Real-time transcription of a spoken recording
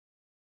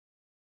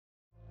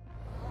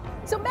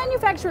So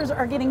manufacturers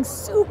are getting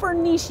super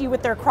nichey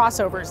with their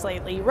crossovers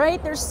lately,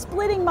 right? They're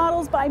splitting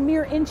models by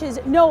mere inches,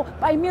 no,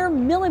 by mere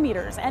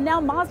millimeters. And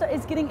now Mazda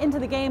is getting into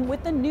the game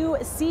with the new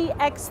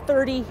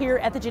CX-30 here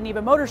at the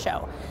Geneva Motor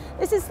Show.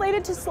 This is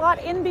slated to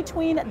slot in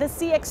between the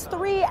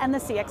CX-3 and the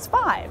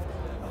CX-5.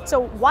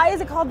 So why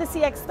is it called the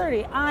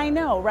CX-30? I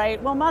know,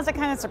 right? Well, Mazda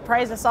kind of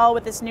surprised us all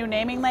with this new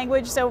naming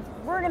language, so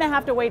we're gonna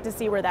have to wait to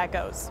see where that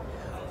goes.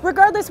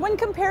 Regardless, when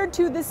compared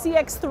to the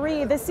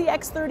CX-3, the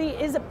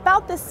CX-30 is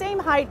about the same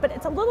height, but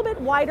it's a little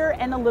bit wider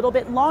and a little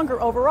bit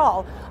longer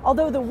overall,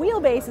 although the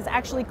wheelbase is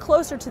actually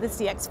closer to the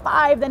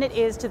CX-5 than it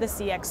is to the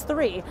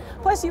CX-3.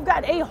 Plus, you've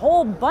got a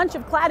whole bunch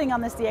of cladding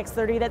on the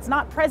CX-30 that's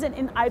not present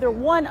in either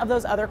one of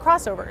those other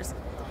crossovers.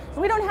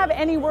 We don't have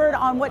any word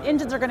on what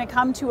engines are going to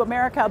come to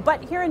America,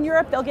 but here in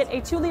Europe, they'll get a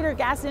 2-liter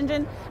gas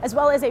engine as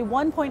well as a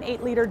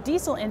 1.8-liter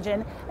diesel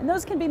engine, and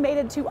those can be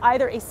mated to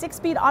either a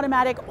 6-speed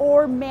automatic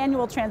or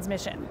manual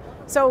transmission.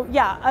 So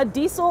yeah, a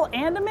diesel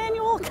and a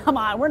manual? Come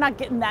on, we're not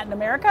getting that in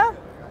America.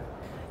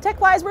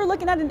 Tech-wise, we're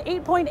looking at an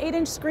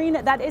 8.8-inch screen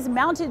that is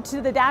mounted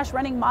to the dash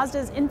running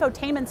Mazda's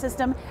infotainment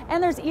system,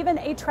 and there's even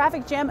a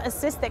traffic jam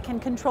assist that can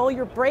control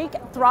your brake,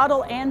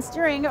 throttle, and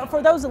steering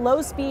for those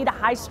low-speed,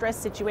 high-stress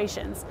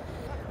situations.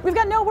 We've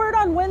got no word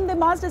on when the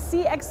Mazda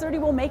CX-30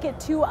 will make it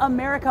to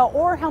America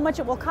or how much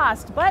it will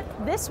cost, but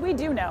this we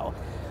do know.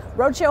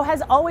 Roadshow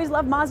has always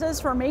loved Mazdas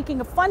for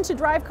making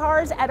fun-to-drive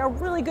cars at a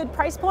really good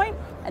price point,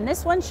 and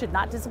this one should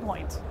not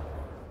disappoint.